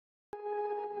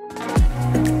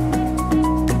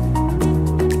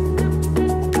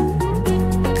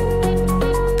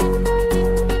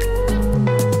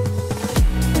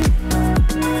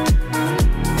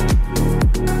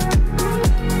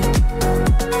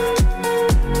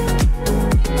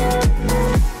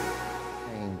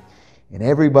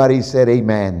everybody said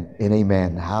amen and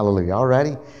amen. Hallelujah. All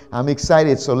righty. I'm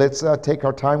excited. So let's take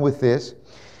our time with this.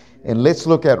 And let's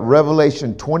look at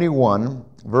Revelation 21,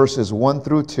 verses 1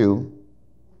 through 2.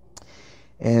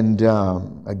 And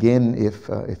again,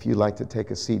 if you'd like to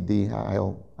take a seat, D,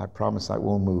 I promise I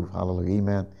won't move. Hallelujah.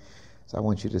 Amen. So I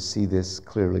want you to see this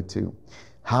clearly too.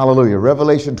 Hallelujah.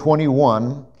 Revelation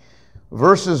 21,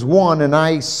 verses 1. And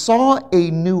I saw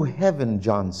a new heaven,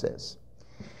 John says.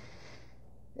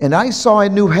 And I saw a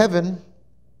new heaven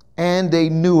and a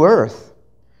new earth.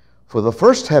 For the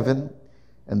first heaven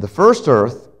and the first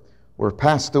earth were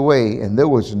passed away, and there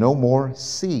was no more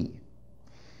sea.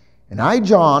 And I,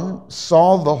 John,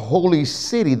 saw the holy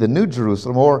city, the New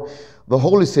Jerusalem, or the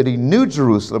holy city, New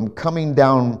Jerusalem, coming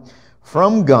down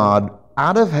from God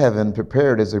out of heaven,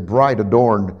 prepared as a bride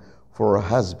adorned for a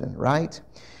husband, right?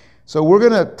 So we're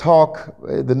going to talk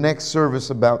the next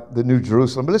service about the New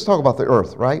Jerusalem, but let's talk about the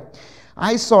earth, right?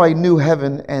 I saw a new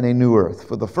heaven and a new earth.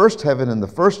 For the first heaven and the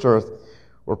first earth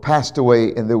were passed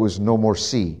away, and there was no more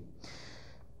sea.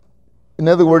 In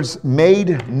other words,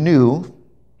 made new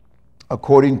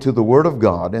according to the Word of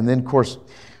God. And then, of course,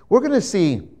 we're going to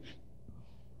see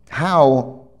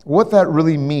what that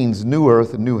really means, new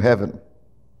earth and new heaven.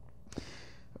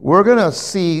 We're going to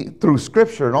see through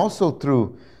Scripture and also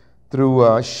through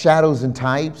shadows and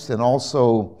types, and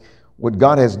also what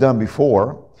God has done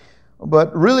before.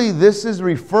 But really, this is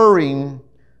referring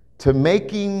to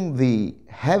making the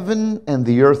heaven and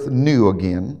the earth new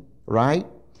again, right?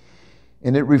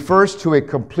 And it refers to a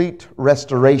complete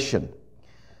restoration.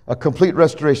 A complete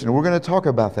restoration. We're going to talk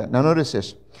about that. Now notice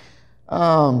this.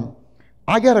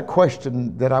 I got a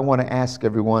question that I want to ask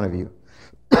every one of you.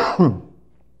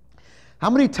 How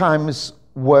many times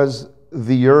was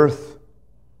the earth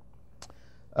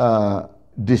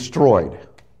destroyed?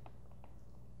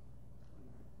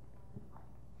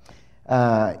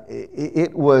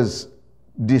 It was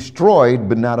destroyed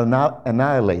but not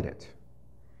annihilated.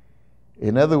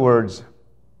 In other words,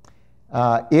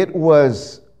 it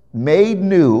was made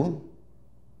new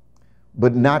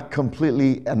but not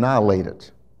completely annihilated.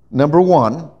 Number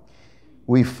one,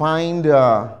 we find,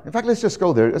 in fact, let's just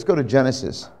go there. Let's go to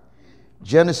Genesis.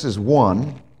 Genesis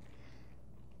 1,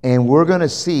 and we're going to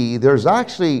see there's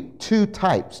actually two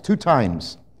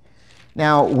times.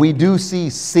 Now, we do see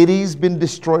cities being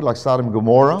destroyed like Sodom and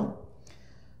Gomorrah.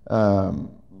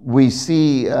 We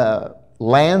see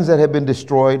lands that have been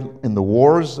destroyed in the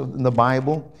wars in the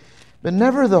Bible, but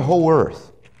never the whole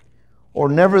earth or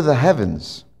never the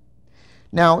heavens.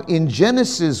 Now, in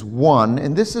Genesis 1,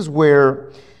 and this is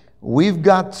where we've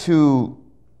got to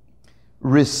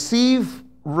receive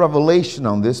revelation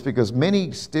on this because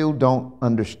many still don't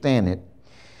understand it.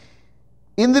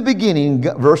 In the beginning,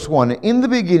 verse 1, in the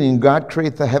beginning, God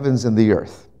created the heavens and the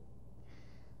earth.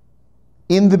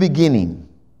 In the beginning.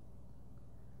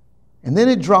 And then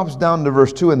it drops down to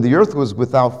verse 2, and the earth was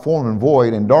without form and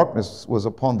void, and darkness was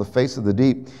upon the face of the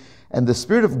deep. And the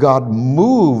Spirit of God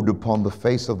moved upon the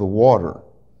face of the water.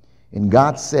 And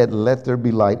God said, let there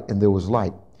be light, and there was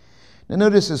light. Now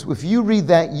notice this, if you read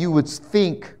that, you would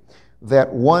think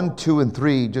that 1, 2, and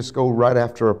 3 just go right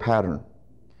after a pattern.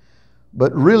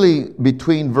 But really,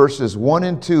 between verses 1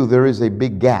 and 2, there is a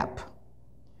big gap.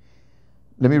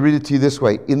 Let me read it to you this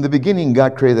way. In the beginning,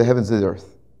 God created the heavens and the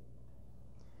earth.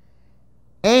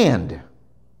 And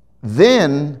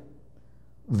then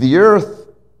the earth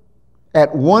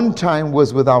at one time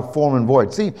was without form and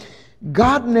void. See,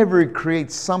 God never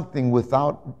creates something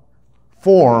without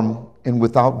form and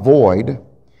without void.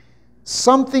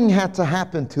 Something had to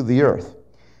happen to the earth.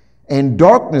 And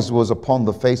darkness was upon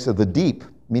the face of the deep,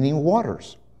 meaning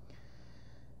waters.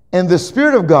 And the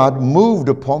Spirit of God moved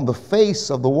upon the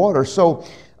face of the water. So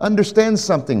understand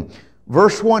something.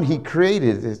 Verse 1, He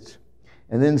created it.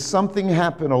 And then something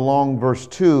happened along verse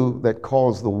 2 that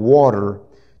caused the water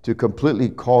to completely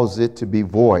cause it to be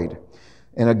void.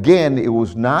 And again, it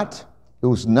was not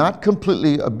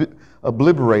completely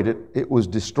obliterated. It was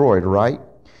destroyed, right?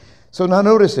 So now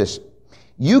notice this.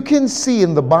 You can see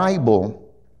in the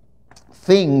Bible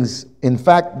things, in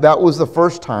fact, that was the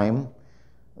first time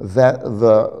that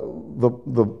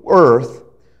the earth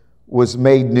was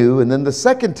made new. And then the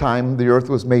second time the earth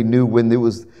was made new when there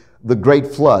was the great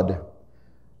flood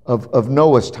of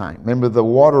Noah's time. Remember, the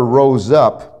water rose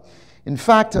up. In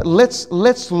fact, let's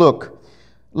look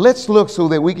so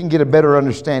that we can get a better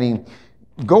understanding.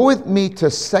 Go with me to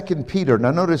 2 Peter.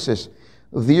 Now notice this.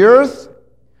 The earth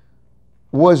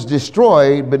was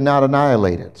destroyed but not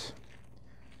annihilated.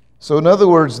 So in other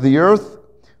words, the earth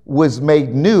was made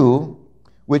new,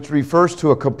 which refers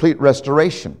to a complete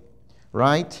restoration,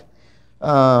 right?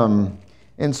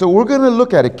 And so we're going to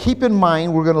look at it. Keep in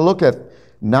mind, we're going to look at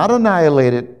Not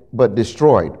annihilated, but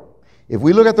destroyed. If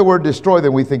we look at the word destroy,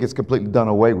 then we think it's completely done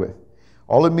away with.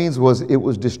 All it means was it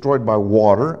was destroyed by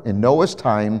water. In Noah's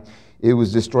time, it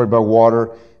was destroyed by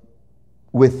water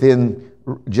within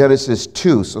Genesis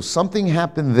 2. So something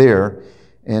happened there.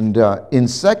 And in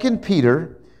 2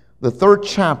 Peter, the 3rd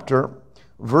chapter,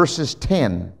 verses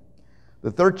 10,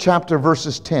 the 3rd chapter,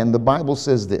 verses 10, the Bible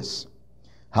says this.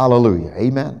 Hallelujah.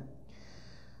 Amen.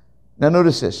 Now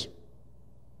notice this.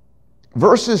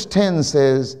 Verses 10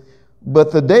 says,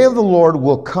 "But the day of the Lord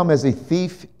will come as a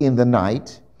thief in the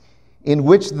night, in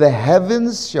which the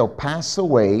heavens shall pass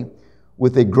away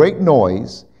with a great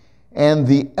noise, and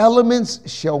the elements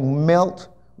shall melt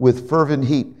with fervent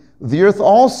heat. The earth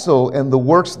also and the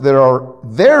works that are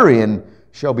therein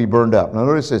shall be burned up." Now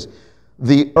notice this.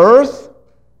 The earth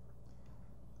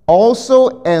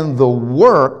also and the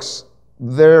works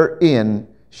therein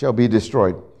shall be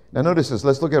destroyed. Now notice this.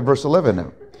 Let's look at verse 11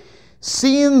 now.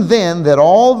 "Seeing then that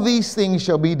all these things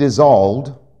shall be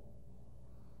dissolved,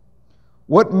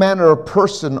 what manner of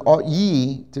person ought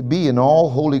ye to be in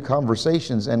all holy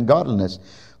conversations and godliness,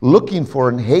 looking for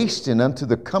and hasten unto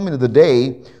the coming of the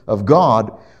day of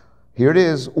God," here it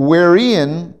is,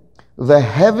 "wherein the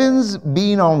heavens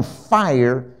being on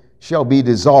fire shall be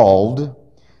dissolved,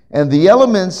 and the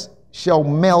elements shall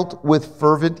melt with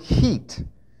fervent heat."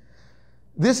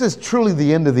 This is truly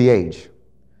the end of the age.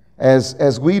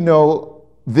 As we know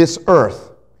this earth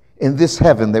and this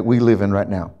heaven that we live in right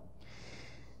now.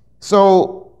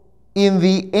 So in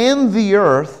the end, the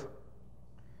earth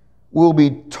will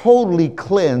be totally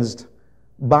cleansed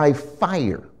by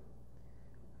fire.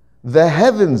 The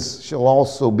heavens shall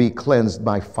also be cleansed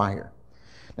by fire.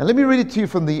 Now let me read it to you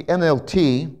from the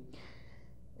NLT.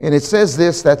 And it says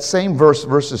this, that same verse,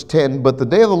 verses 10, "But the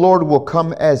day of the Lord will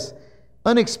come as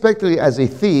unexpectedly as a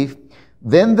thief.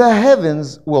 Then the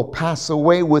heavens will pass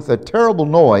away with a terrible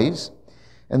noise,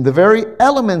 and the very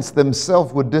elements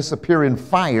themselves would disappear in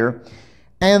fire,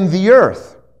 and the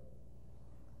earth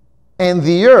and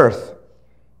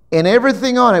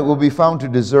everything on it will be found to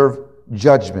deserve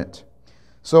judgment."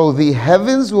 So the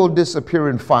heavens will disappear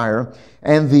in fire,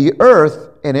 and the earth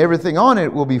and everything on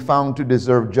it will be found to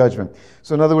deserve judgment.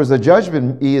 So in other words, the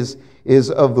judgment is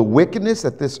of the wickedness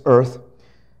that this earth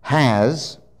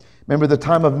has. Remember the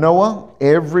time of Noah?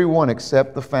 Everyone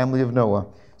except the family of Noah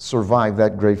survived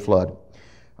that great flood.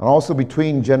 And also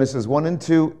between Genesis 1 and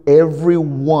 2,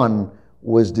 everyone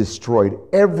was destroyed.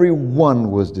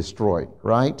 Everyone was destroyed,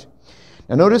 right?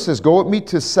 Now notice this. Go with me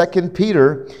to 2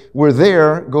 Peter. We're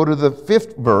there. Go to the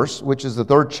 5th verse, which is the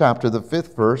 3rd chapter, the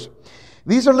 5th verse.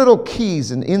 These are little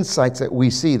keys and insights that we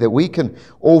see that we can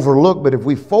overlook, but if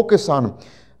we focus on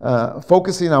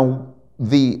focusing on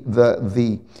the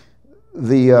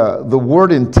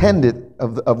word intended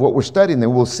of what we're studying,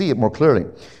 then we'll see it more clearly.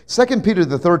 2 Peter,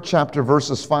 the 3rd chapter,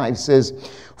 verses 5 says,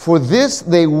 "For this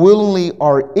they willingly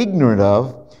are ignorant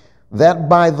of, that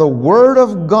by the word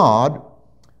of God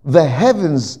the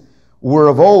heavens were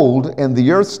of old, and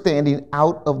the earth standing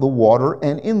out of the water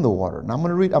and in the water." Now I'm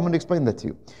going to explain that to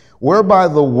you. "Whereby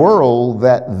the world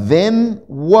that then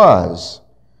was,"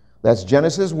 that's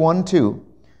Genesis 1:2,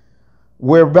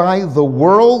 "whereby the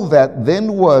world that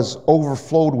then was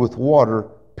overflowed with water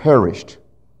perished."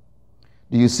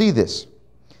 Do you see this?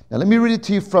 Now let me read it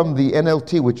to you from the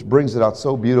NLT, which brings it out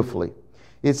so beautifully.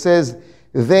 It says,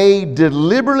 "They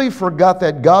deliberately forgot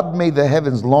that God made the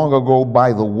heavens long ago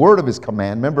by the word of his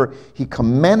command." Remember, he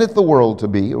commanded the world to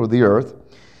be, or the earth,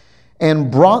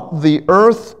 "and brought the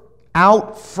earth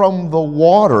out from the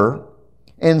water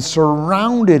and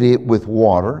surrounded it with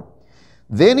water.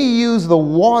 Then he used the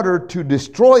water to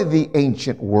destroy the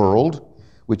ancient world,"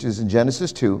 which is in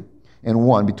Genesis 2 and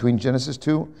 1, between Genesis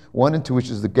 2, 1 and 2, which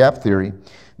is the gap theory.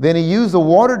 "Then he used the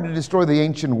water to destroy the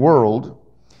ancient world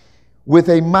with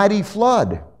a mighty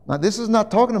flood." Now this is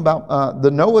not talking about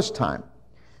the Noah's time.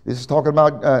 This is talking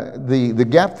about the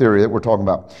gap theory that we're talking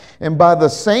about. "And by the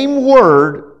same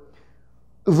word,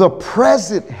 the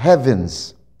present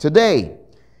heavens today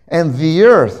and the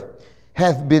earth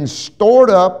hath been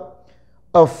stored up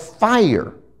of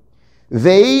fire.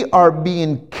 They are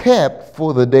being kept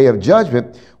for the day of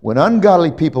judgment, when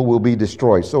ungodly people will be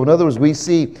destroyed." So in other words, we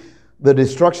see the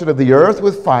destruction of the earth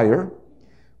with fire.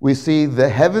 We see the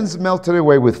heavens melted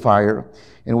away with fire.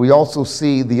 And we also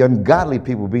see the ungodly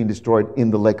people being destroyed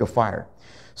in the lake of fire.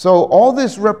 So all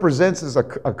this represents is a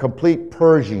complete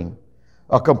purging,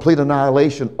 a complete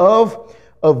annihilation of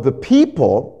the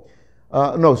people.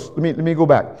 Let me go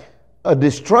back. A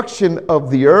destruction of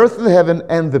the earth and the heaven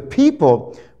and the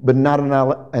people, but not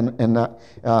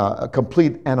a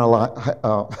complete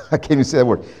I can't even say that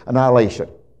word, annihilation.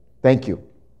 Thank you.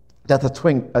 That's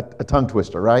a tongue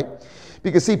twister, right?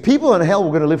 Because see, people in hell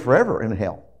were going to live forever in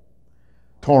hell,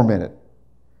 tormented.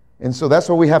 And so that's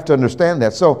what we have to understand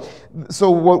that. So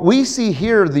what we see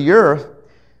here, the earth,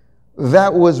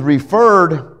 that was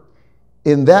referred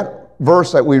in that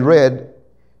verse that we read,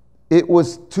 it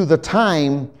was to the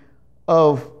time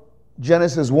of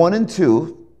Genesis 1 and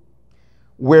 2,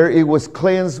 where it was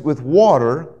cleansed with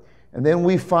water, and then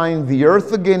we find the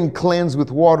earth again cleansed with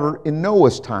water in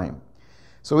Noah's time.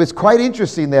 So it's quite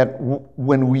interesting that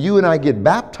when you and I get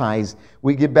baptized,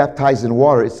 we get baptized in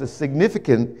water. It's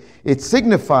it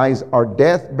signifies our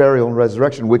death, burial, and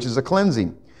resurrection, which is a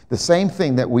cleansing. The same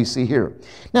thing that we see here.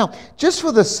 Now, just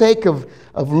for the sake of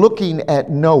looking at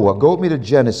Noah, go with me to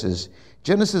Genesis.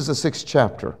 Genesis, the 6th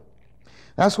chapter.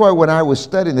 That's why when I was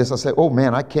studying this, I said, oh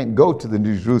man, I can't go to the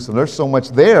New Jerusalem. There's so much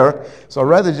there. So I'd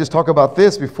rather just talk about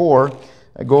this before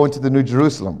I go into the New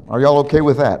Jerusalem. Are y'all okay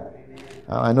with that?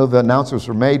 I know the announcements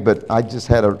were made, but I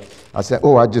said,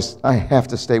 I have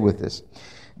to stay with this.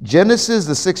 Genesis,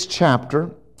 the 6th chapter,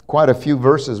 quite a few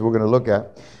verses we're going to look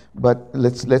at, but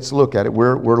let's look at it.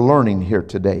 We're learning here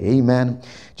today. Amen.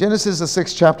 Genesis, the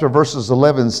 6th chapter, verses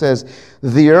 11 says,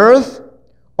 the earth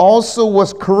also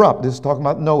was corrupt. This is talking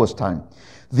about Noah's time.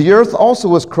 The earth also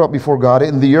was corrupt before God,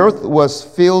 and the earth was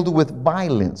filled with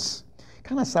violence.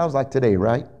 Kind of sounds like today,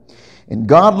 right? And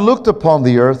God looked upon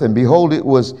the earth, and behold, it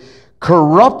was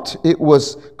corrupt. It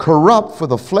was corrupt, for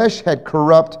the flesh had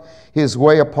corrupt his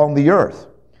way upon the earth.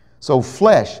 So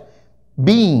flesh,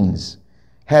 beings,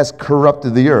 has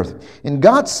corrupted the earth. And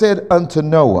God said unto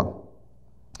Noah,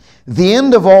 the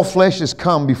end of all flesh is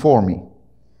come before me.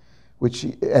 Which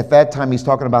at that time he's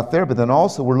talking about there, but then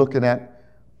also we're looking at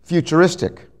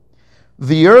futuristic.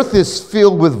 The earth is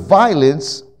filled with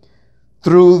violence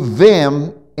through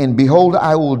them, and behold,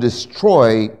 I will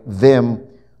destroy them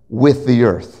with the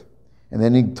earth. And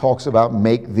then he talks about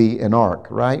make thee an ark,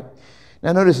 right?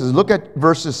 Now notice this, look at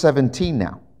verses 17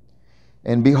 now.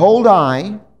 And behold,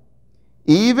 I,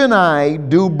 even I,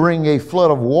 do bring a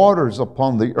flood of waters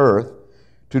upon the earth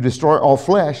to destroy all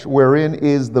flesh, wherein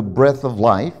is the breath of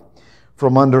life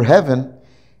from under heaven,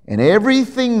 and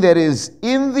everything that is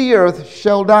in the earth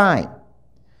shall die.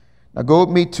 Now go with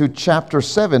me to chapter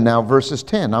 7 now, verses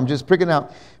 10. I'm just picking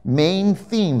out main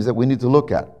themes that we need to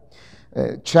look at.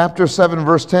 Chapter 7,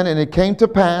 verse 10, and it came to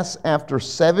pass after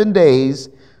 7 days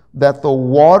that the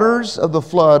waters of the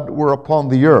flood were upon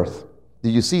the earth. Do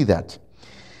you see that?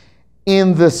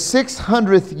 In the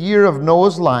 600th year of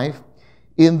Noah's life,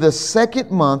 in the 2nd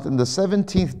month, in the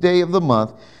 17th day of the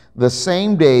month, the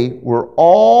same day were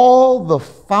all the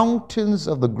fountains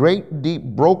of the great deep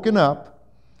broken up,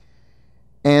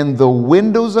 and the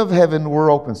windows of heaven were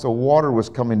open. So water was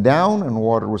coming down and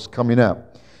water was coming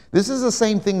up. This is the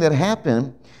same thing that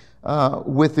happened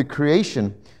with the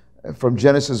creation from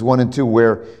Genesis 1 and 2,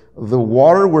 where the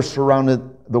waters were surrounded,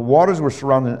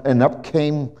 and up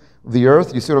came the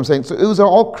earth. You see what I'm saying? So it was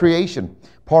all creation,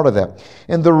 part of that.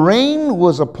 And the rain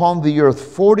was upon the earth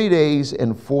 40 days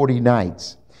and 40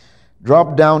 nights.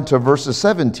 Drop down to verses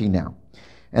 17 now.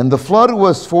 And the flood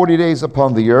was 40 days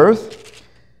upon the earth,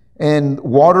 and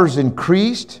waters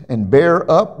increased and bare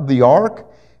up the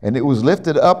ark, and it was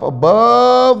lifted up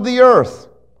above the earth.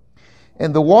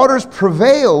 And the waters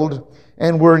prevailed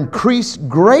and were increased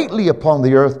greatly upon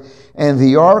the earth, and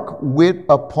the ark went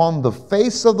upon the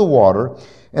face of the water,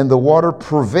 and the water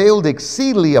prevailed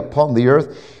exceedingly upon the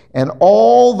earth, and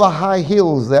all the high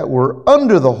hills that were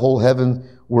under the whole heaven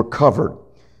were covered.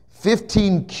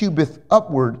 15 cubits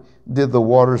upward did the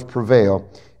waters prevail,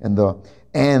 and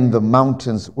the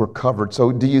mountains were covered.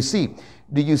 So do you see?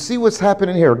 Do you see what's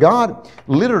happening here? God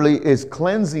literally is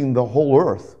cleansing the whole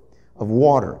earth of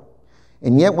water.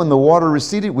 And yet when the water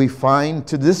receded,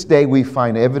 to this day, we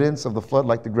find evidence of the flood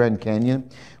like the Grand Canyon.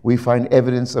 We find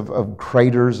evidence of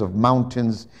craters, of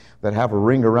mountains that have a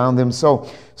ring around them. So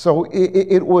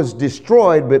it was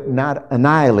destroyed, but not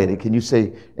annihilated. Can you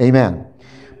say amen?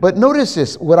 But notice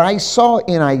this, what I saw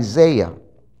in Isaiah.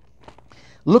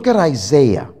 Look at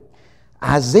Isaiah.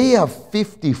 Isaiah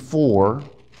 54,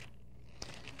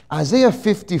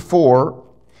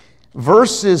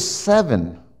 verses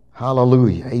 7.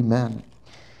 Hallelujah, amen.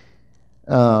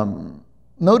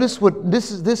 Notice what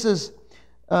this is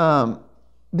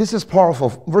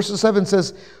powerful. Verse 7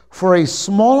 says, for a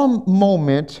small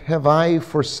moment have I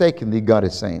forsaken thee, God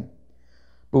is saying,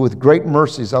 but with great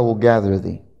mercies I will gather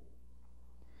thee.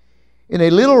 In a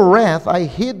little wrath I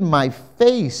hid my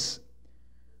face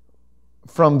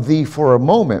from thee for a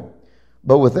moment,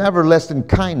 but with everlasting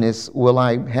kindness will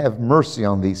I have mercy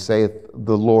on thee, saith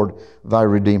the Lord thy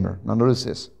Redeemer. Now notice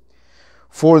this.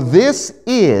 For this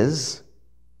is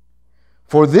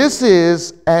For this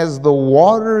is as the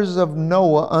waters of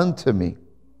Noah unto me.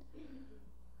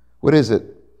 What is it?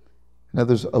 Now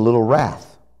there's a little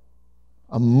wrath,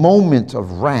 a moment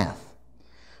of wrath.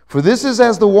 For this is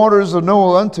as the waters of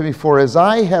Noah unto me, for as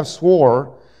I have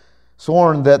sworn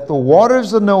that the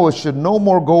waters of Noah should no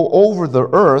more go over the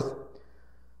earth,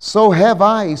 so have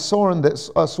I sworn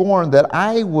that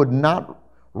I would not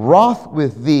wrath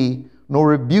with thee, nor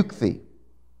rebuke thee.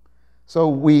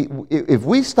 So if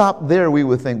we stop there, we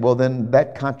would think, well, then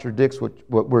that contradicts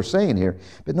what we're saying here.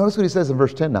 But notice what he says in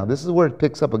verse 10 now. This is where it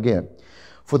picks up again.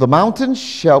 For the mountains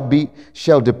shall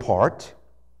depart,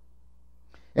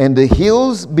 and the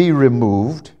hills be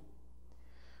removed,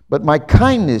 but my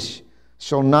kindness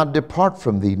shall not depart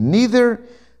from thee, neither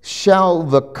shall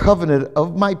the covenant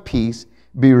of my peace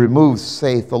be removed,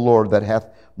 saith the Lord that hath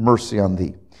mercy on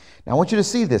thee. Now I want you to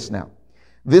see this now.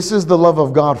 This is the love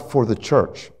of God for the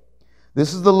church.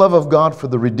 This is the love of God for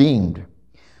the redeemed.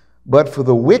 But for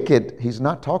the wicked, he's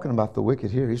not talking about the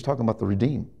wicked here. He's talking about the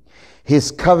redeemed.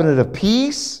 His covenant of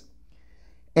peace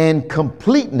and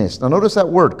completeness. Now notice that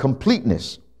word,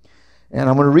 completeness. And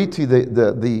I'm going to read to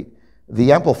you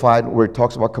the Amplified where it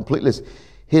talks about completeness.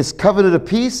 His covenant of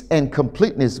peace and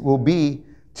completeness will be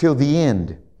till the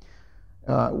end,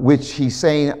 which he's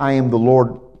saying, I am the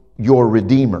Lord, your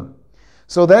Redeemer.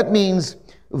 So that means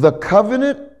the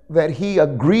covenant that he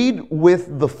agreed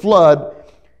with the flood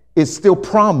is still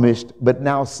promised, but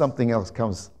now something else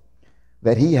comes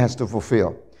that he has to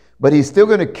fulfill. But he's still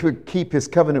going to keep his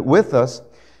covenant with us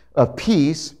of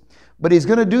peace, but he's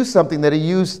going to do something that he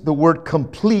used the word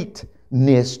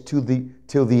completeness till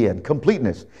the end.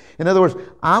 Completeness. In other words,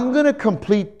 I'm going to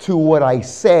complete to what I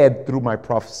said through my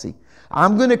prophecy.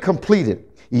 I'm going to complete it.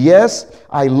 Yes,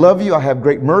 I love you. I have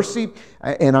great mercy,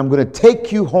 and I'm going to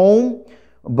take you home,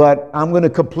 but I'm going to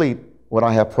complete what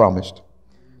I have promised.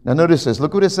 Now notice this.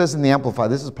 Look what it says in the Amplified.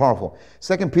 This is powerful.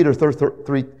 2 Peter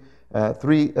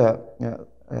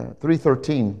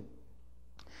 3:13.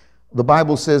 The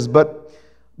Bible says,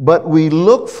 but we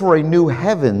look for a new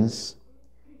heavens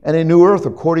and a new earth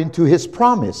according to his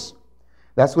promise.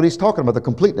 That's what he's talking about, the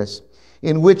completeness.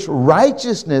 In which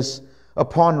righteousness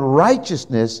upon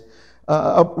righteousness,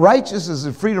 righteousness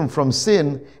and freedom from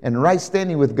sin and right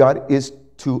standing with God is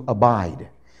to abide.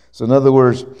 So in other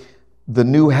words, the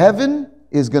new heaven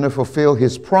is going to fulfill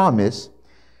his promise,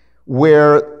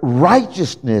 where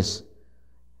righteousness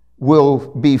will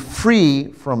be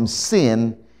free from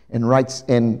sin, and right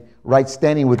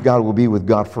standing with God will be with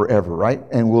God forever, right?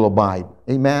 And will abide.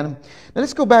 Amen. Now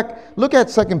let's go back. Look at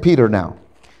 2 Peter now.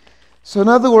 So in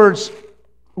other words,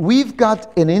 we've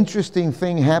got an interesting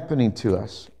thing happening to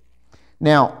us.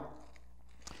 Now,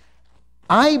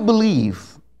 I believe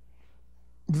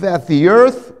that the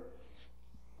earth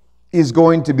is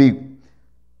going to be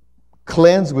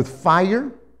cleansed with fire,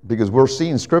 because we're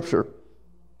seeing Scripture.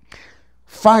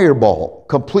 Fireball,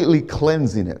 completely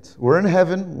cleansing it. We're in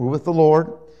heaven. We're with the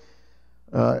Lord.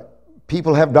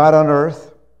 People have died on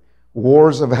earth.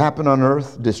 Wars have happened on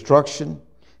earth. Destruction.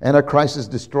 Antichrist is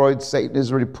destroyed. Satan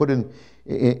is already put in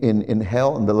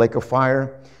hell, in the lake of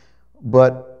fire.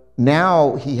 But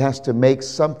now he has to make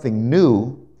something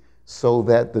new so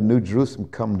that the New Jerusalem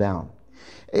come down.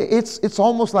 It's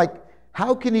almost like,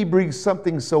 how can he bring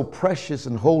something so precious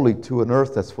and holy to an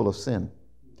earth that's full of sin?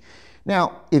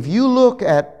 Now, if you look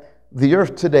at the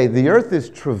earth today, the earth is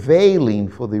travailing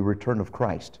for the return of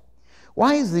Christ.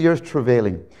 Why is the earth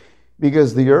travailing?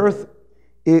 Because the earth,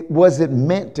 it wasn't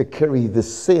meant to carry the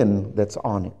sin that's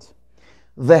on it.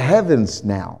 The heavens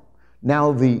now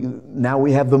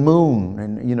we have the moon,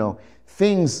 and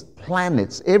things,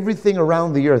 planets, everything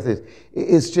around the earth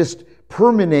is just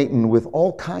permeating with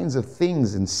all kinds of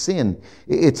things and sin.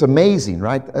 It's amazing,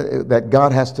 right? That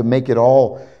God has to make it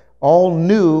all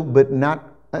new, but not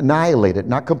annihilated,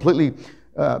 not completely.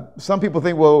 Some people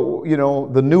think, well,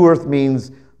 the new earth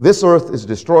means this earth is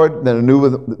destroyed, then a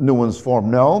new one's formed.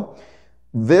 No,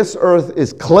 this earth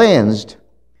is cleansed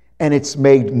and it's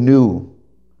made new,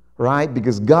 right?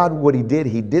 Because God, what he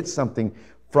did something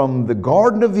from the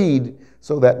Garden of Eden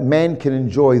so that man can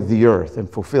enjoy the earth and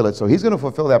fulfill it. So he's going to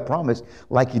fulfill that promise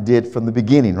like he did from the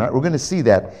beginning, right? We're going to see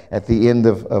that at the end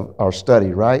of our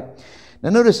study, right?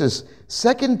 Now notice this,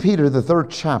 2 Peter, the 3rd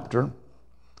chapter,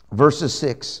 verses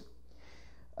 6.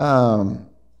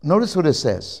 Notice what it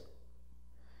says.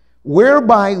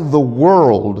 Whereby the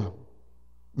world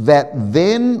that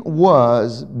then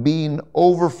was being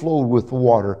overflowed with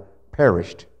water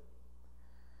perished.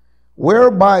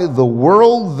 Whereby the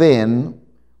world then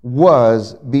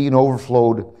was being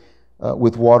overflowed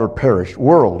with water perished.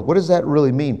 World, what does that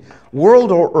really mean?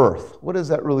 World or earth, what does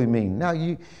that really mean? Now,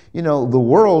 you know, the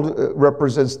world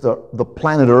represents the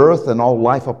planet Earth and all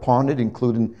life upon it,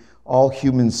 including all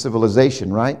human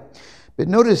civilization, right? But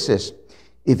notice this.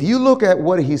 If you look at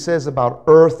what he says about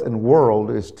earth and world,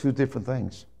 it's two different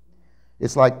things.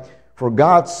 It's like, for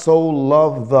God so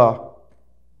loved the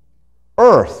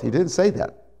earth. He didn't say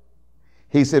that.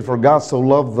 He said, for God so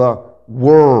loved the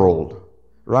world,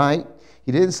 right?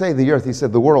 He didn't say the earth, he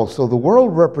said the world. So the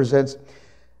world represents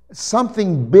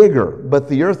something bigger, but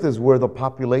the earth is where the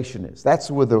population is.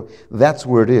 That's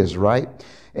where it is, right?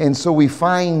 And so we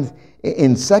find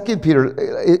in 2 Peter,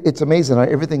 it's amazing,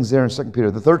 everything's there in 2 Peter,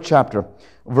 the 3rd chapter,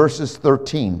 verses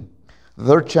 13. The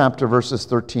 3rd chapter, verses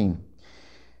 13.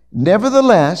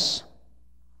 Nevertheless,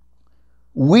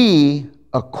 we,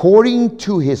 according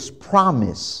to his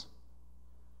promise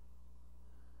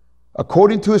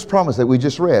that we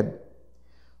just read,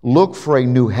 look for a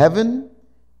new heaven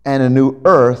and a new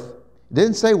earth. It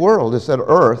didn't say world, it said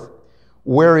earth,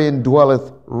 wherein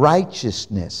dwelleth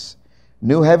righteousness.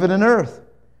 New heaven and earth,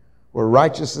 where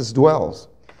righteousness dwells.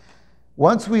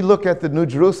 Once we look at the New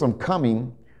Jerusalem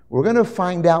coming, we're going to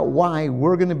find out why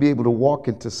we're going to be able to walk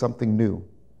into something new.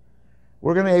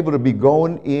 We're going to be able to be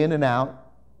going in and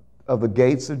out of the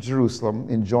gates of Jerusalem,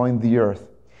 enjoying the earth.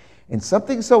 And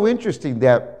something so interesting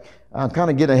that I'm kind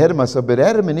of getting ahead of myself, but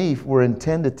Adam and Eve were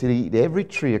intended to eat every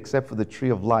tree except for the tree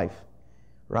of life,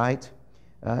 right?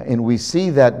 And we see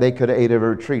that they could have ate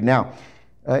every tree. Now,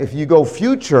 if you go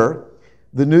future,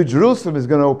 the New Jerusalem is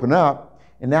going to open up,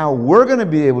 and now we're going to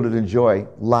be able to enjoy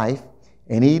life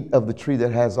and eat of the tree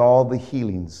that has all the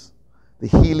healings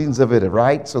of it,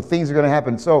 right? So things are going to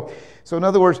happen. So in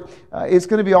other words, it's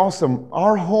going to be awesome.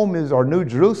 Our home is our New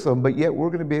Jerusalem, but yet we're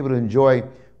going to be able to enjoy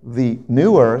the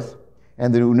new earth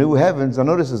and the new heavens. Now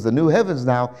notice this, the new heavens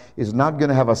now is not going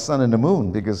to have a sun and a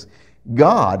moon, because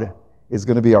God is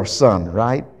going to be our sun,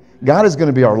 right? God is going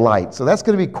to be our light. So that's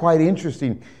going to be quite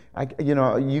interesting.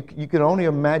 You can only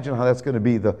imagine how that's going to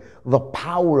be, the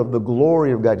power of the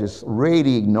glory of God just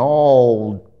radiating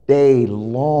all day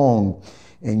long.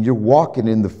 And you're walking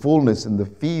in the fullness and the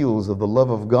fields of the love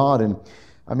of God. And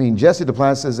I mean, Jesse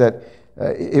Duplantis says that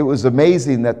it was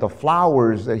amazing that the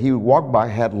flowers that he would walk by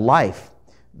had life.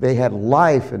 They had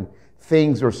life, and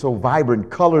things are so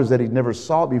vibrant, colors that he never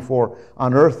saw before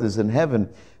on earth as in heaven.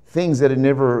 Things that he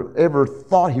never ever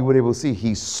thought he would be able to see,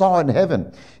 he saw in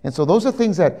heaven. And so those are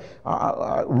things that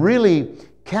really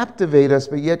captivate us,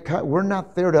 but yet we're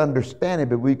not there to understand it,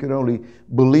 but we can only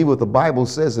believe what the Bible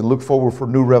says and look forward for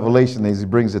new revelation as he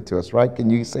brings it to us, right? Can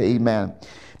you say amen?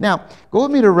 Now, go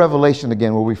with me to Revelation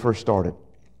again, where we first started.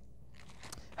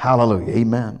 Hallelujah,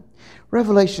 amen.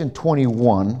 Revelation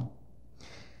 21.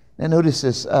 Now notice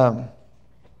this. Let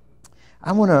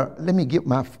me get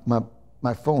my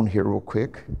phone here real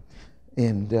quick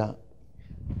and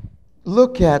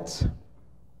look at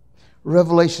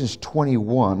Revelations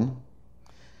 21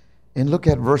 and look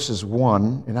at verses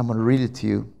 1, and I'm going to read it to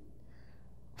you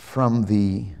from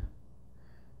the,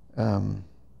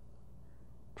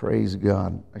 praise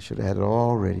God. I should have had it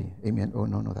already. Amen. Oh,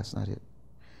 no, that's not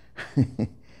it.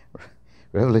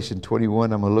 Revelation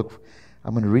 21, I'm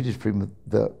going to read it from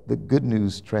the Good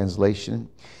News translation.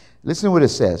 Listen to what it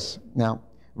says. Now,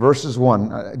 verses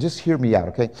 1, just hear me out,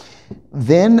 okay?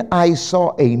 Then I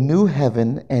saw a new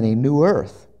heaven and a new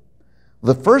earth.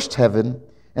 The first heaven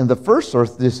and the first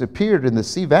earth disappeared, and the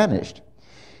sea vanished.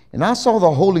 And I saw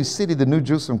the holy city, the New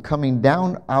Jerusalem, coming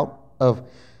down out of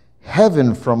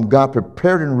heaven from God,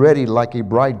 prepared and ready like a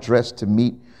bride dressed to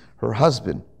meet her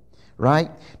husband.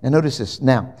 Right? Now notice this.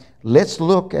 Now, let's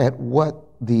look at what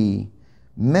the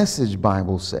Message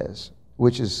Bible says,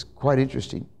 which is quite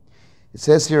interesting. It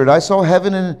says here, and I saw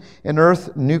heaven and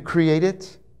earth new created,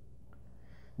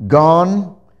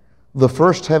 gone the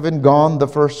first heaven, gone the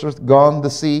first earth, gone the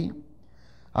sea.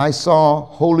 I saw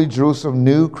holy Jerusalem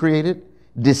new created,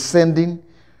 descending,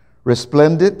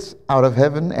 resplendent out of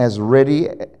heaven, as ready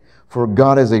for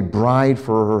God as a bride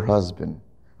for her husband.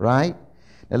 Right?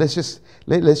 Now let's just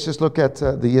look at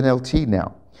the NLT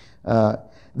now.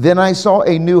 Then I saw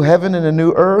a new heaven and a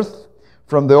new earth.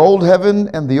 From the old heaven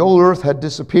and the old earth had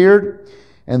disappeared,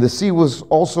 and the sea was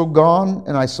also gone.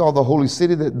 And I saw the holy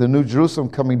city, the New Jerusalem,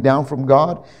 coming down from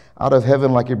God out of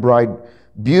heaven like a bride,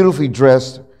 beautifully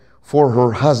dressed for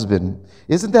her husband.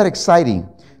 Isn't that exciting?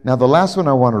 Now the last one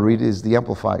I want to read is the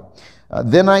Amplified.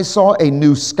 Then I saw a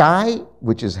new sky,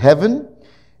 which is heaven,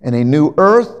 and a new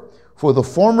earth, for the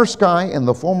former sky and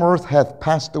the former earth hath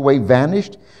passed away,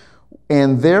 vanished,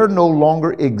 and there no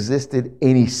longer existed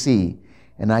any sea.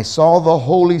 And I saw the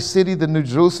holy city, the New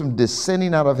Jerusalem,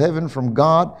 descending out of heaven from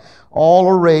God, all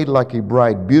arrayed like a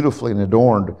bride, beautifully and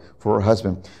adorned for her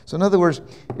husband. So in other words,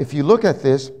 if you look at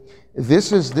this,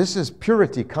 this is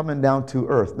purity coming down to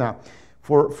earth. Now,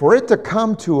 for it to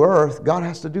come to earth, God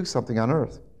has to do something on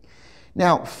earth.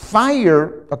 Now,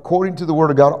 fire, according to the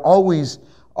Word of God, always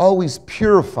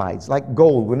purifies, like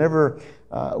gold. Whenever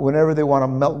they want to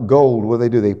melt gold, what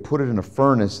do? They put it in a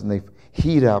furnace and they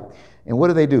heat up. And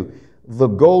what do? The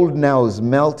gold now is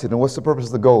melted. And what's the purpose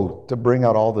of the gold? To bring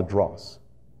out all the dross.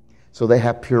 So they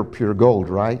have pure gold,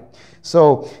 right?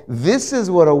 So this is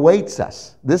what awaits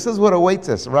us. This is what awaits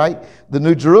us, right? The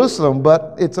New Jerusalem.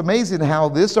 But it's amazing how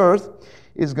this earth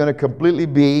is going to completely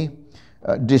be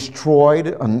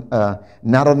destroyed,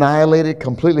 not annihilated,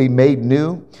 completely made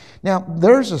new. Now,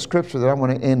 there's a scripture that I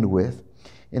want to end with,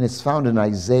 and it's found in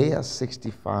Isaiah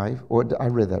 65. Or I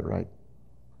read that right?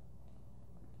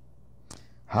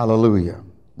 Hallelujah.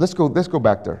 Let's go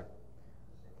back there.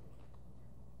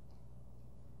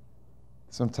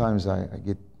 Sometimes I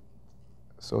get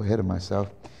so ahead of myself.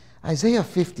 Isaiah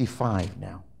 55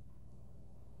 now.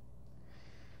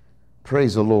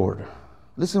 Praise the Lord.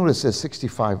 Listen to what it says,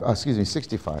 65.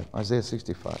 Isaiah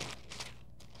 65.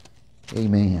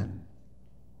 Amen.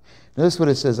 Notice what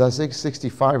it says, Isaiah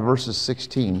 65 verses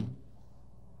 16.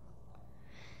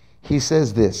 He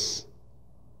says this.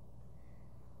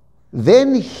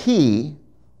 Then he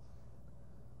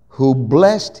who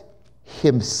blessed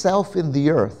himself in the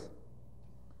earth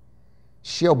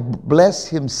shall bless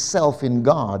himself in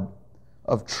God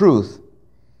of truth.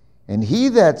 And he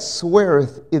that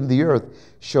sweareth in the earth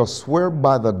shall swear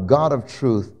by the God of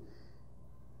truth,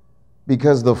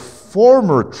 because the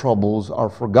former troubles are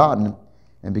forgotten,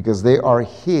 and because they are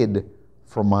hid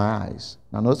from my eyes.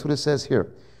 Now notice what it says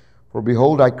here. For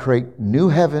behold, I create new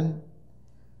heaven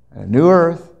and a new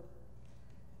earth,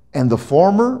 and the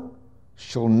former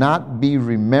shall not be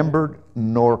remembered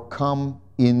nor come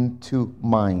into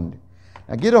mind.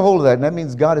 Now get a hold of that. And that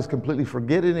means God is completely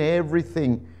forgetting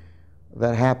everything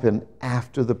that happened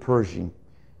after the purging.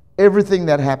 Everything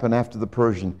that happened after the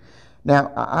purging.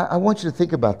 Now, I want you to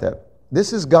think about that.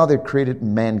 This is God that created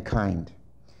mankind.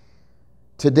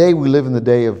 Today we live in the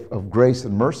day of grace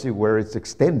and mercy, where it's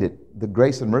extended. The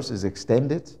grace and mercy is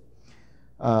extended.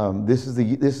 This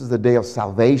is the day of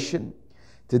salvation.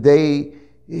 Today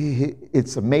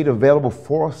it's made available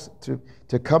for us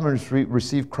to come and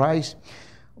receive Christ.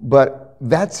 But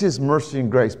that's His mercy and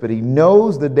grace. But He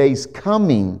knows the day's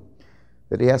coming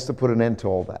that He has to put an end to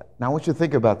all that. Now I want you to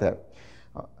think about that.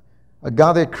 A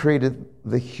God that created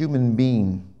the human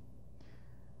being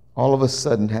all of a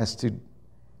sudden has to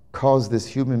cause this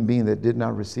human being that did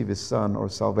not receive His Son or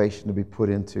salvation to be put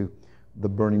into the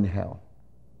burning hell.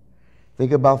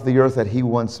 Think about the earth that He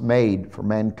once made for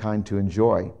mankind to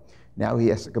enjoy. Now He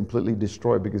has to completely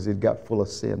destroy because it got full of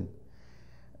sin.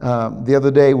 The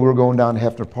other day we were going down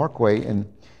Hefner Parkway, and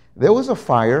there was a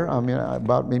fire. I mean,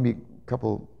 about maybe a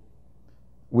couple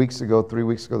weeks ago, 3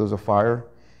 weeks ago, there was a fire.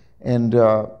 And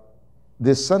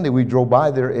this Sunday we drove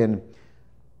by there, and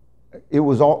it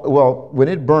was all, well, when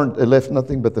it burned, it left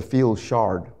nothing but the field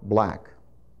charred black.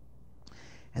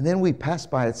 And then we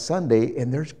passed by it Sunday,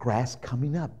 and there's grass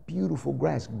coming up, beautiful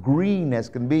grass, green as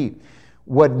can be.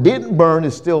 What didn't burn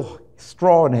is still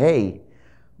straw and hay,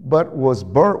 but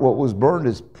what was burned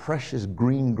is precious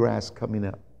green grass coming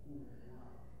up.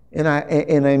 And I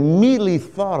immediately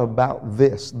thought about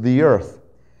this. The earth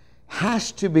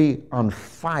has to be on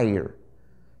fire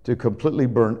to completely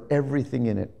burn everything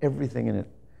in it, everything in it,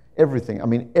 everything. I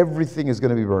mean, everything is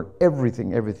going to be burned,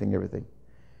 everything.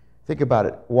 Think about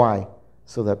it. Why?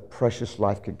 So that precious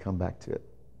life can come back to it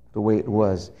the way it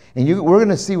was. And we're going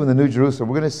to see when the New Jerusalem,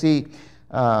 we're going to see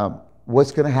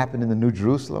what's going to happen in the New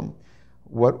Jerusalem,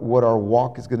 what our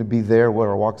walk is going to be there, what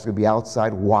our walk is going to be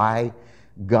outside, why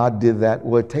God did that.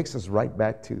 Well, it takes us right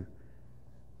back to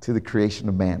the creation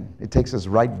of man. It takes us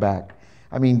right back.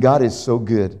 I mean, God is so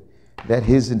good that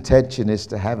His intention is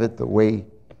to have it the way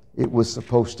it was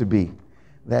supposed to be.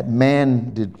 That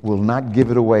man will not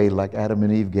give it away like Adam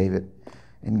and Eve gave it.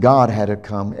 And God had to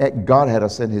come. God had to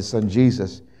send His Son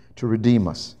Jesus to redeem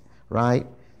us, right?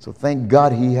 So thank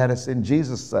God He had to send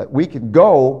Jesus so that we could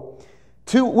go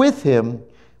with Him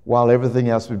while everything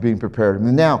else was being prepared.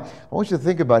 And now, I want you to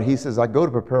think about it. He says, I go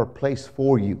to prepare a place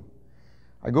for you.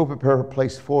 I go prepare a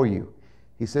place for you.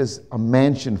 He says, a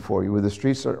mansion for you where the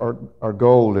streets are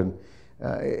gold. And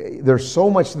there's so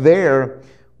much there,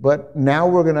 but now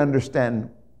we're going to understand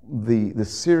the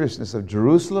seriousness of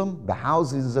Jerusalem, the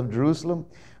houses of Jerusalem,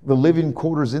 the living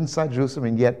quarters inside Jerusalem,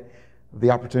 and yet the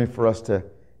opportunity for us to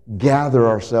gather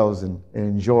ourselves and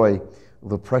enjoy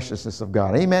the preciousness of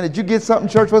God. Amen. Did you get something,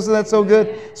 church? Wasn't that so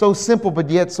good? So simple, but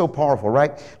yet so powerful,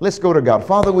 right? Let's go to God.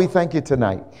 Father, we thank you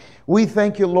tonight. We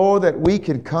thank you, Lord, that we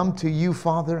can come to you,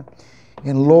 Father.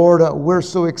 And Lord, we're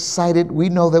so excited. We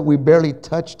know that we barely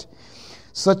touched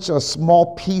such a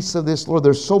small piece of this, Lord.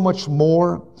 There's so much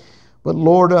more. But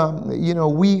Lord,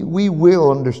 we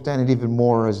will understand it even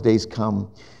more as days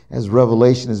come, as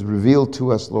revelation is revealed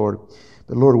to us, Lord.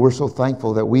 But Lord, we're so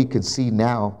thankful that we can see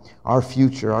now our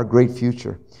future, our great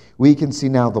future. We can see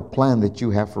now the plan that you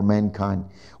have for mankind.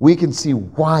 We can see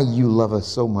why you love us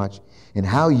so much and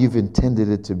how you've intended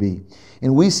it to be.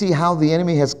 And we see how the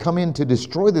enemy has come in to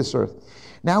destroy this earth.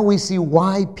 Now we see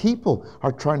why people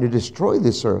are trying to destroy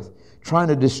this earth, trying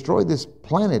to destroy this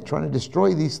planet, trying to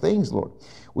destroy these things, Lord.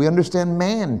 We understand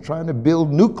man trying to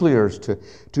build nuclears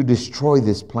to destroy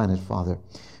this planet, Father.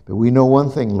 But we know one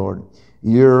thing, Lord.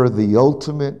 You're the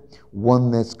ultimate one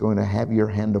that's going to have your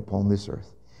hand upon this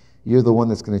earth. You're the one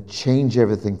that's going to change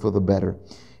everything for the better.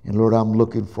 And Lord, I'm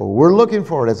looking forward. We're looking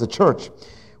forward as a church.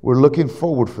 We're looking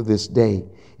forward for this day.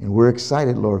 And we're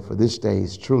excited, Lord, for this day.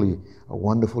 It's truly a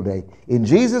wonderful day. In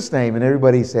Jesus' name, and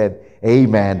everybody said,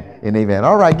 amen and amen.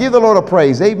 All right, give the Lord a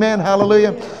praise. Amen.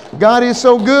 Hallelujah. God is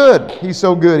so good. He's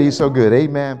so good. He's so good.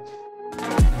 Amen.